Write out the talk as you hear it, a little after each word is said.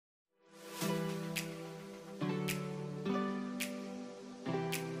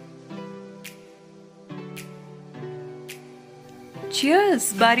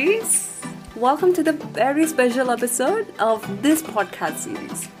Cheers, buddies! Welcome to the very special episode of this podcast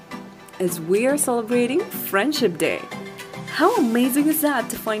series. As we are celebrating Friendship Day. How amazing is that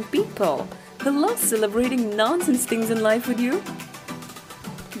to find people who love celebrating nonsense things in life with you?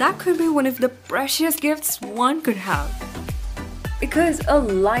 That could be one of the precious gifts one could have. Because a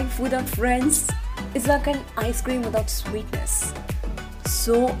life without friends is like an ice cream without sweetness.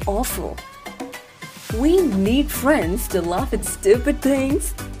 So awful. We need friends to laugh at stupid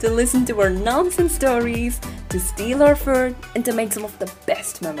things, to listen to our nonsense stories, to steal our food, and to make some of the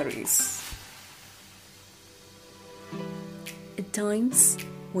best memories. At times,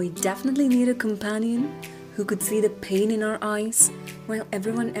 we definitely need a companion who could see the pain in our eyes while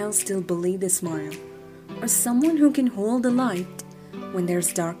everyone else still believed the smile. Or someone who can hold the light when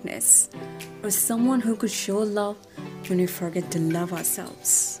there's darkness. Or someone who could show love when we forget to love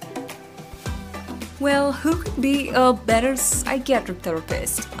ourselves. Well, who could be a better psychiatric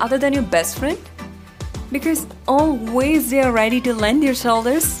therapist other than your best friend? Because always they are ready to lend their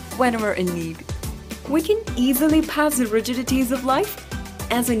shoulders whenever in need. We can easily pass the rigidities of life,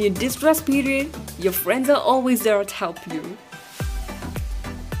 as in your distress period, your friends are always there to help you.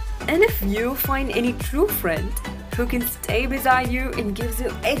 And if you find any true friend who can stay beside you and gives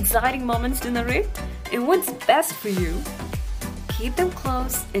you exciting moments to narrate and what's best for you, keep them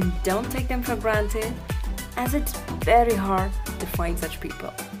close and don't take them for granted, as it's very hard to find such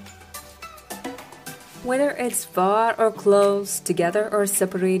people. Whether it's far or close, together or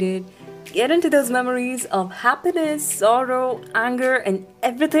separated, get into those memories of happiness, sorrow, anger, and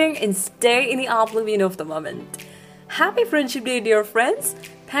everything and stay in the oblivion of the moment. Happy Friendship Day, dear friends!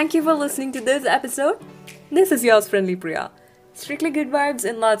 Thank you for listening to this episode. This is yours, friendly Priya. Strictly good vibes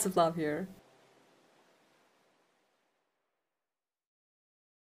and lots of love here.